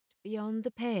beyond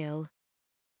the pale.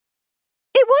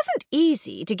 It wasn't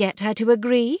easy to get her to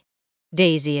agree,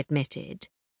 Daisy admitted.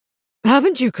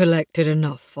 Haven't you collected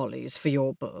enough follies for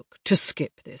your book to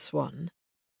skip this one?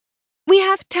 We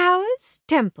have towers,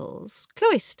 temples,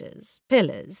 cloisters,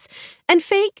 pillars, and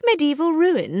fake medieval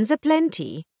ruins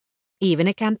aplenty. Even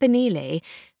a campanile,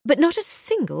 but not a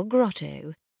single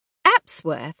grotto.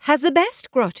 Apsworth has the best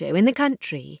grotto in the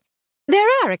country. There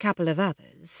are a couple of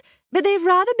others, but they've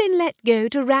rather been let go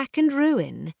to rack and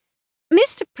ruin.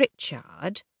 Mr.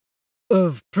 Pritchard—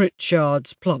 Of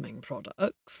Pritchard's plumbing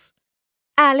products?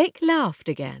 Alec laughed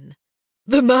again.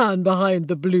 The man behind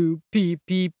the blue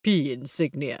PPP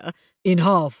insignia in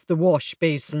half the wash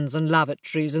basins and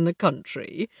lavatories in the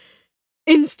country?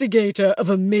 Instigator of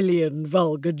 1,000,000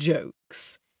 vulgar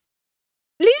jokes.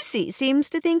 Lucy seems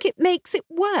to think it makes it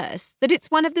worse that it's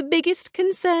one of the biggest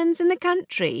concerns in the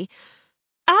country.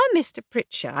 Our Mr.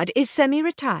 Pritchard is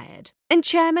semi-retired and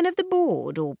chairman of the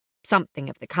board, or something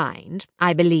of the kind,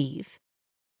 I believe.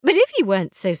 But if he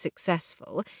weren't so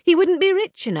successful, he wouldn't be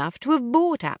rich enough to have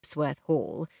bought Apsworth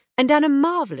Hall and done a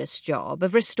marvellous job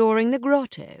of restoring the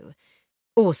grotto.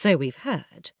 Or so we've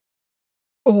heard.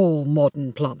 All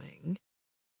modern plumbing?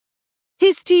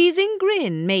 His teasing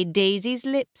grin made Daisy's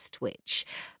lips twitch,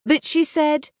 but she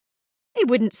said, "It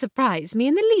wouldn't surprise me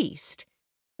in the least.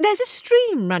 There's a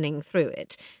stream running through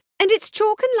it, and it's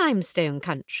chalk and limestone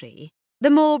country, the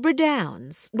Marlborough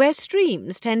Downs, where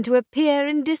streams tend to appear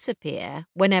and disappear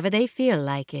whenever they feel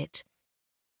like it."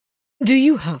 Do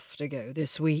you have to go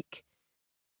this week?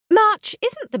 March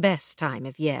isn't the best time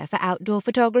of year for outdoor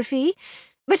photography,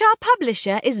 but our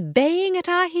publisher is baying at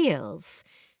our heels.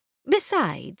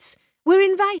 Besides, we're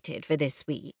invited for this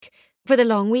week, for the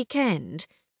long weekend,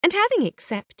 and having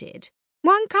accepted,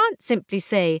 one can't simply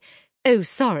say, "Oh,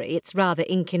 sorry, it's rather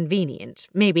inconvenient,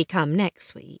 maybe come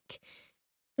next week."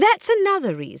 That's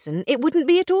another reason it wouldn't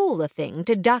be at all a thing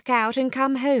to duck out and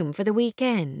come home for the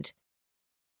weekend.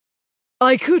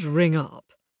 I could ring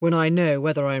up when I know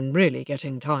whether I'm really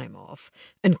getting time off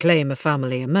and claim a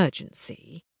family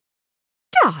emergency.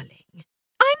 Darling,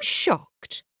 I'm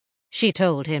shocked, she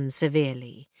told him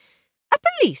severely. A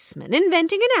policeman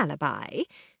inventing an alibi?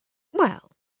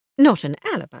 Well, not an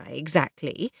alibi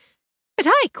exactly, but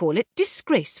I call it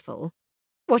disgraceful.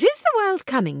 What is the world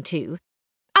coming to?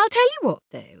 I'll tell you what,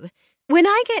 though. When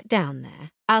I get down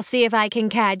there, I'll see if I can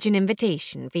cadge an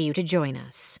invitation for you to join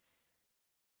us.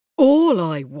 All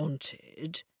I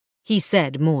wanted, he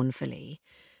said mournfully,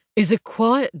 is a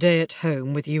quiet day at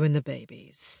home with you and the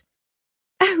babies.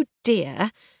 Oh,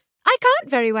 dear. I can't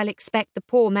very well expect the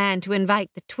poor man to invite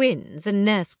the twins and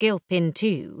Nurse Gilpin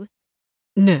too.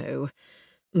 No,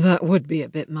 that would be a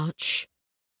bit much.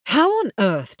 How on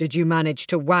earth did you manage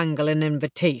to wangle an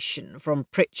invitation from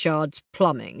Pritchard's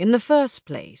Plumbing in the first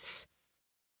place?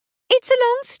 It's a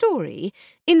long story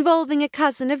involving a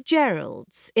cousin of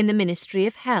Gerald's in the Ministry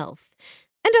of Health,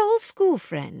 an old school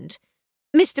friend,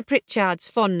 Mr. Pritchard's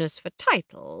fondness for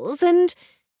titles, and—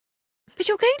 But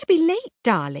you're going to be late,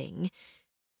 darling.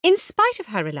 In spite of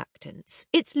her reluctance,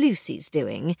 it's Lucy's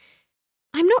doing.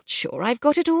 I'm not sure I've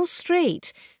got it all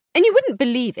straight, and you wouldn't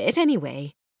believe it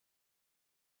anyway.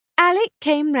 Alec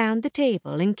came round the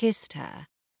table and kissed her.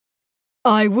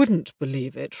 I wouldn't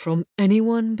believe it from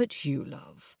anyone but you,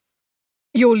 love.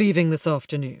 You're leaving this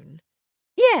afternoon?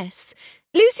 Yes,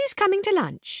 Lucy's coming to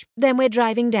lunch, then we're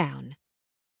driving down.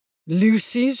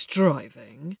 Lucy's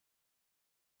driving?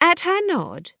 At her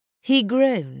nod, he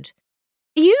groaned.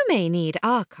 You may need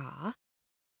our car.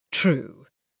 True.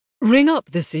 Ring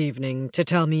up this evening to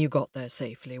tell me you got there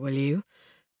safely, will you?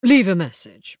 Leave a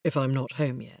message if I'm not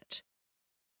home yet.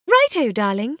 Righto,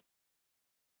 darling.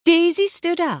 Daisy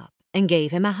stood up and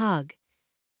gave him a hug.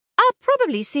 I'll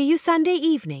probably see you Sunday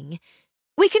evening.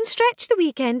 We can stretch the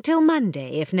weekend till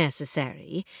Monday if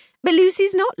necessary, but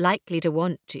Lucy's not likely to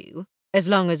want to, as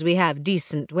long as we have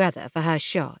decent weather for her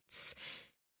shots.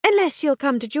 Unless you'll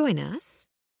come to join us.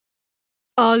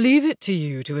 I'll leave it to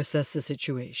you to assess the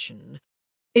situation.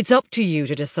 It's up to you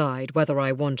to decide whether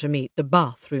I want to meet the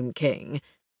bathroom king,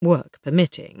 work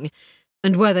permitting,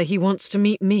 and whether he wants to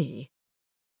meet me.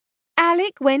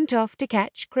 Alec went off to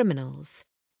catch criminals,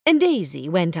 and Daisy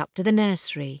went up to the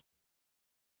nursery.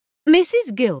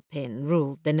 Mrs. Gilpin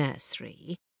ruled the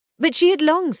nursery, but she had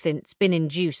long since been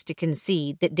induced to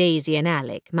concede that Daisy and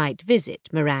Alec might visit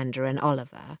Miranda and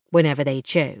Oliver whenever they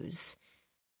chose.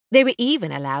 They were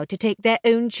even allowed to take their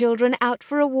own children out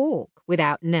for a walk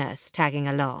without Nurse tagging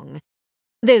along,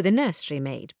 though the nursery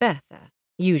maid, Bertha,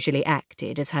 usually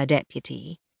acted as her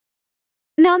deputy.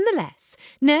 Nonetheless,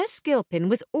 Nurse Gilpin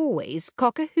was always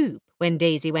cock-a-hoop when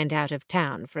Daisy went out of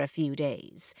town for a few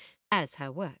days, as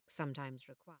her work sometimes required.